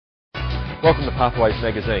Welcome to Pathways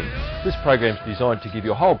Magazine. This program is designed to give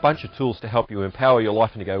you a whole bunch of tools to help you empower your life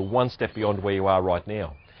and to go one step beyond where you are right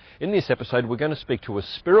now. In this episode, we're going to speak to a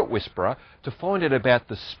spirit whisperer to find out about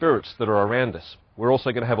the spirits that are around us. We're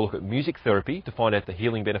also going to have a look at music therapy to find out the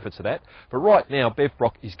healing benefits of that. But right now, Bev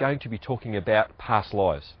Brock is going to be talking about past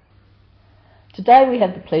lives. Today we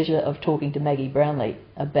have the pleasure of talking to Maggie Brownlee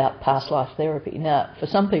about past life therapy. Now, for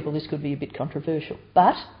some people this could be a bit controversial,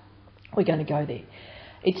 but we're going to go there.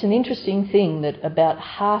 It's an interesting thing that about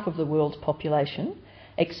half of the world's population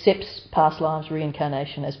accepts past lives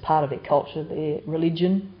reincarnation as part of their culture, their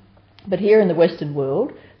religion. But here in the Western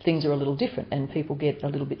world, things are a little different and people get a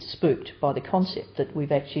little bit spooked by the concept that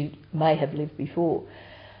we've actually may have lived before.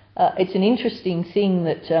 It's an interesting thing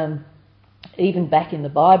that even back in the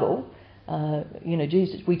Bible,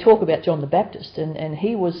 Jesus, we talk about John the Baptist and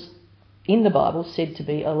he was, in the Bible, said to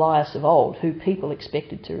be Elias of old, who people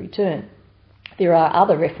expected to return. There are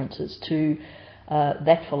other references to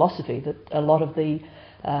that philosophy, that a lot of the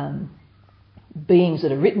beings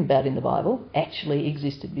that are written about in the Bible actually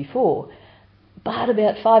existed before. But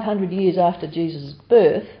about 500 years after Jesus'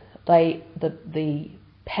 birth, the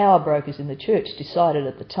power brokers in the church decided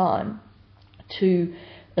at the time to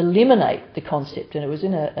eliminate the concept, and it was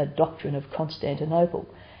in a doctrine of Constantinople.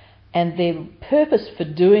 And their purpose for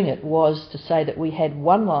doing it was to say that we had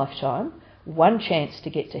one lifetime, one chance to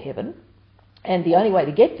get to heaven, and the only way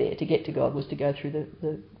to get there, to get to God, was to go through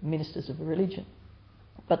the ministers of a religion.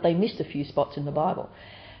 But they missed a few spots in the Bible.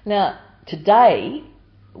 Now, today,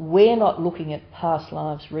 we're not looking at past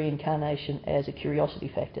lives reincarnation as a curiosity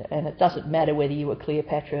factor, and it doesn't matter whether you were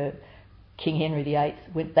Cleopatra, King Henry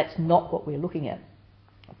VIII, that's not what we're looking at.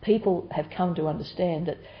 People have come to understand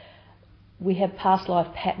that we have past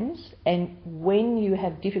life patterns, and when you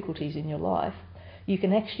have difficulties in your life, you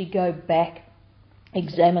can actually go back,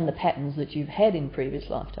 examine the patterns that you've had in previous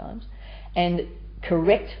lifetimes and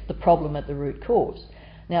correct the problem at the root cause.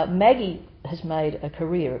 Now, Maggie has made a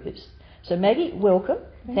career of this. So Maggie, welcome.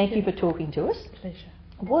 Thank you for talking to us. Pleasure.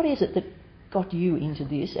 What is it that got you into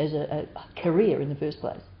this as a career in the first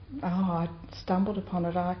place? Oh, I stumbled upon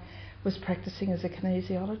it. I was practicing as a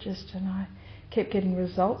kinesiologist and I kept getting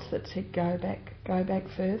results that said go back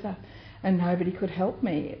further, and nobody could help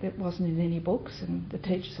me. It wasn't in any books, and the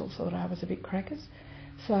teachers all thought I was a bit crackers.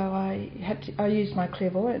 So I used my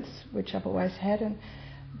clairvoyance, which I've always had, and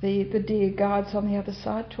the dear guides on the other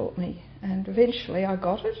side taught me, and eventually I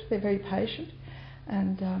got it. They're very patient,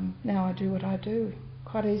 and now I do what I do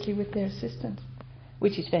quite easily with their assistance.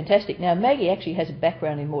 Which is fantastic. Now, Maggie actually has a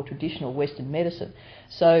background in more traditional Western medicine,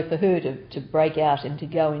 so for her to break out and to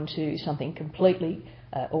go into something completely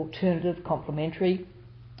alternative, complementary,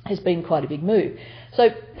 has been quite a big move. So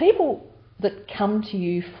people that come to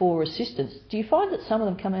you for assistance, do you find that some of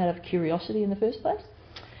them come out of curiosity in the first place?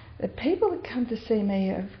 The people that come to see me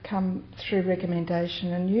have come through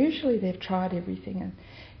recommendation, and usually they've tried everything, and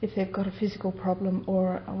if they've got a physical problem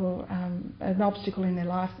or an obstacle in their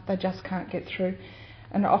life that they just can't get through,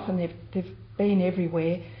 and often they've been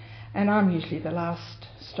everywhere, and I'm usually the last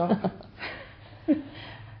stop.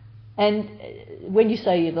 And when you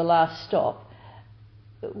say you're the last stop,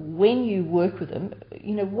 when you work with them,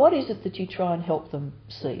 what is it that you try and help them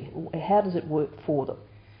see? How does it work for them?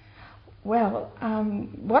 Well,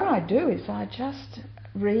 what I do is I just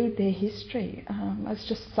read their history. It's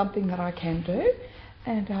just something that I can do,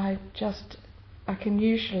 and I can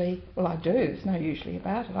usually, well, I do, there's no usually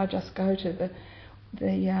about it, I just go to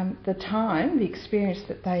the time, the experience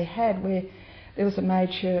that they had where there was a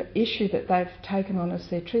major issue that they've taken on as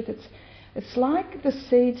their truth. It's like the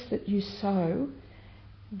seeds that you sow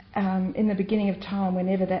in the beginning of time,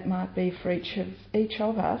 whenever that might be for each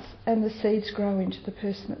of us, and the seeds grow into the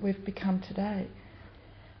person that we've become today.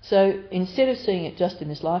 So instead of seeing it just in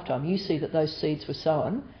this lifetime, you see that those seeds were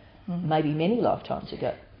sown maybe many lifetimes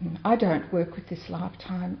ago. I don't work with this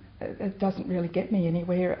lifetime. It doesn't really get me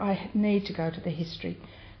anywhere. I need to go to the history,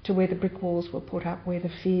 to where the brick walls were put up, where the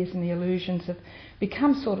fears and the illusions have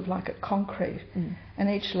become sort of like a concrete. And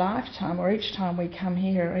each lifetime, or each time we come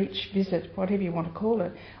here, or each visit, whatever you want to call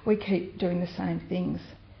it, we keep doing the same things.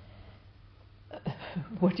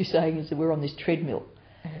 What you're saying is that we're on this treadmill.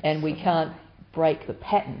 Absolutely. And we can't break the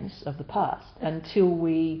patterns of the past until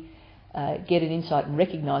we get an insight and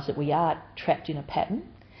recognise that we are trapped in a pattern.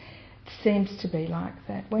 It seems to be like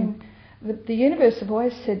that. When the universe have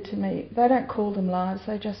always said to me, they don't call them lives,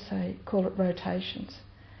 they just call it rotations.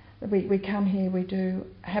 We come here, we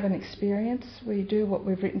have an experience, we do what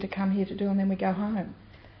we've written to come here to do, and then we go home.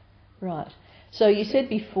 Right. So you said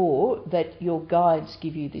before that your guides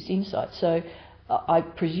give you this insight. So I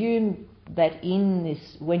presume that in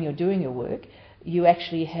this, when you're doing your work, you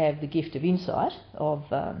actually have the gift of insight, of,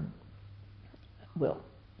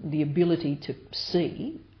 the ability to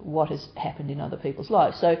see what has happened in other people's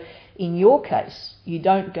lives. So in your case, you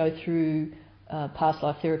don't go through past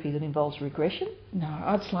life therapy that involves regression?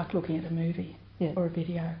 No, it's like looking at a movie or a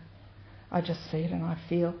video. I just see it and I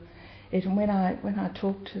feel it. And when I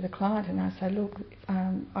talk to the client and I say, look,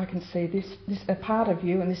 I can see this a part of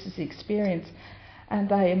you and this is the experience, and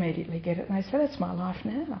they immediately get it and they say, that's my life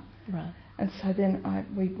now. Right. And so then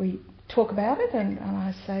we talk about it and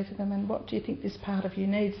I say to them, and what do you think this part of you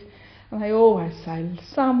needs? And they always say,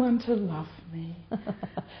 someone to love me.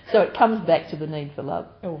 So it comes back to the need for love.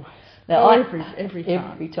 Always. Now, every time.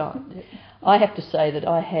 Every time. I have to say that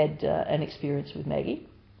I had an experience with Maggie.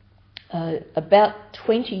 About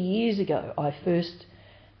 20 years ago, I first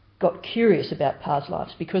got curious about past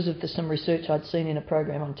lives because of some research I'd seen in a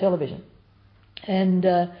program on television. And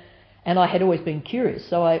I had always been curious,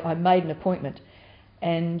 so I made an appointment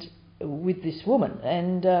with this woman,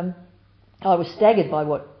 and I was staggered by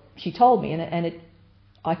what she told me, and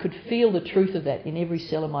I could feel the truth of that in every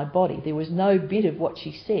cell of my body. There was no bit of what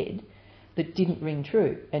she said that didn't ring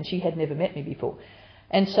true, and she had never met me before.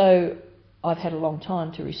 And so I've had a long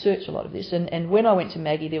time to research a lot of this, and when I went to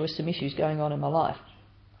Maggie, there were some issues going on in my life.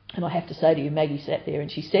 And I have to say to you, Maggie sat there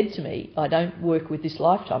and she said to me, I don't work with this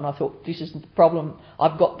lifetime. I thought, this isn't the problem,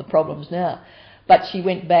 I've got the problems now. But she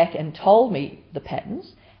went back and told me the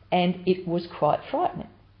patterns, and it was quite frightening.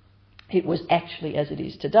 It was actually as it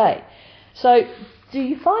is today. So do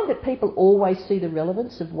you find that people always see the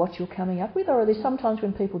relevance of what you're coming up with, or are there sometimes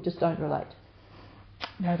when people just don't relate?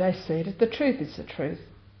 No, they see it. The truth is the truth,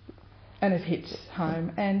 and it hits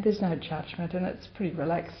home, and there's no judgment, and it's pretty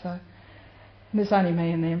relaxed, so there's only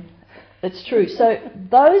me and them. It's true. So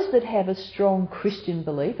those that have a strong Christian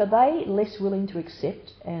belief, are they less willing to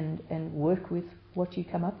accept and work with what you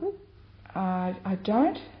come up with? I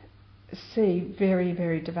don't see very,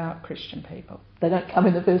 very devout Christian people. They don't come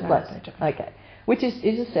in the first place? They don't. Okay. Which is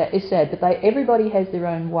sad, but everybody has their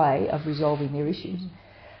own way of resolving their issues.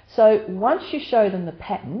 So once you show them the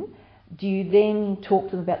pattern, do you then talk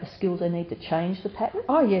to them about the skills they need to change the pattern?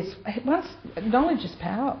 Oh yes, once knowledge is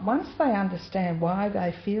power. Once they understand why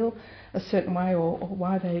they feel a certain way or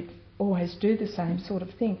why they always do the same sort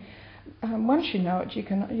of thing, once you know it, you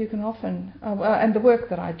can often. And the work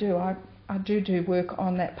that I do, I do work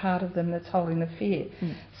on that part of them that's holding the fear.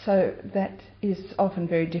 So that is often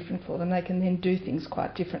very different for them. They can then do things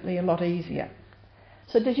quite differently, a lot easier.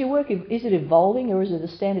 So does your work, is it evolving, or is it a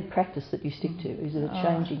standard practice that you stick to? Is it a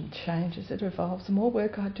changing? It changes, it evolves. The more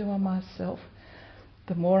work I do on myself,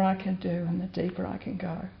 the more I can do and the deeper I can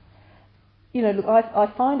go. You know, look, I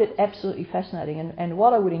find it absolutely fascinating, and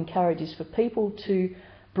what I would encourage is for people to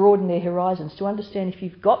broaden their horizons, to understand if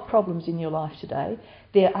you've got problems in your life today,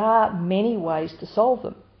 there are many ways to solve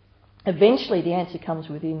them. Eventually the answer comes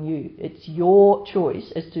within you. It's your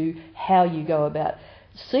choice as to how you go about.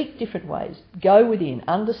 Seek different ways, go within,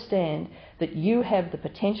 understand that you have the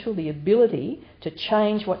potential, the ability to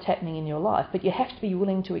change what's happening in your life, but you have to be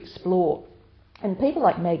willing to explore. And people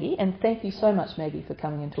like Maggie, and thank you so much, Maggie, for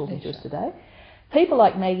coming and talking to us today, people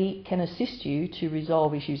like Maggie can assist you to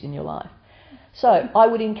resolve issues in your life. So I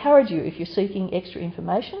would encourage you, if you're seeking extra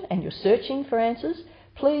information and you're searching for answers,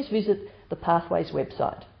 please visit the Pathways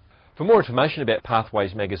website. For more information about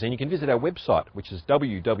Pathways magazine, you can visit our website, which is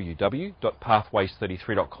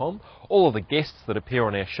www.pathways33.com. All of the guests that appear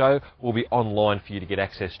on our show will be online for you to get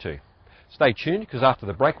access to. Stay tuned, because after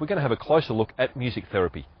the break we're going to have a closer look at music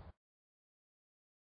therapy.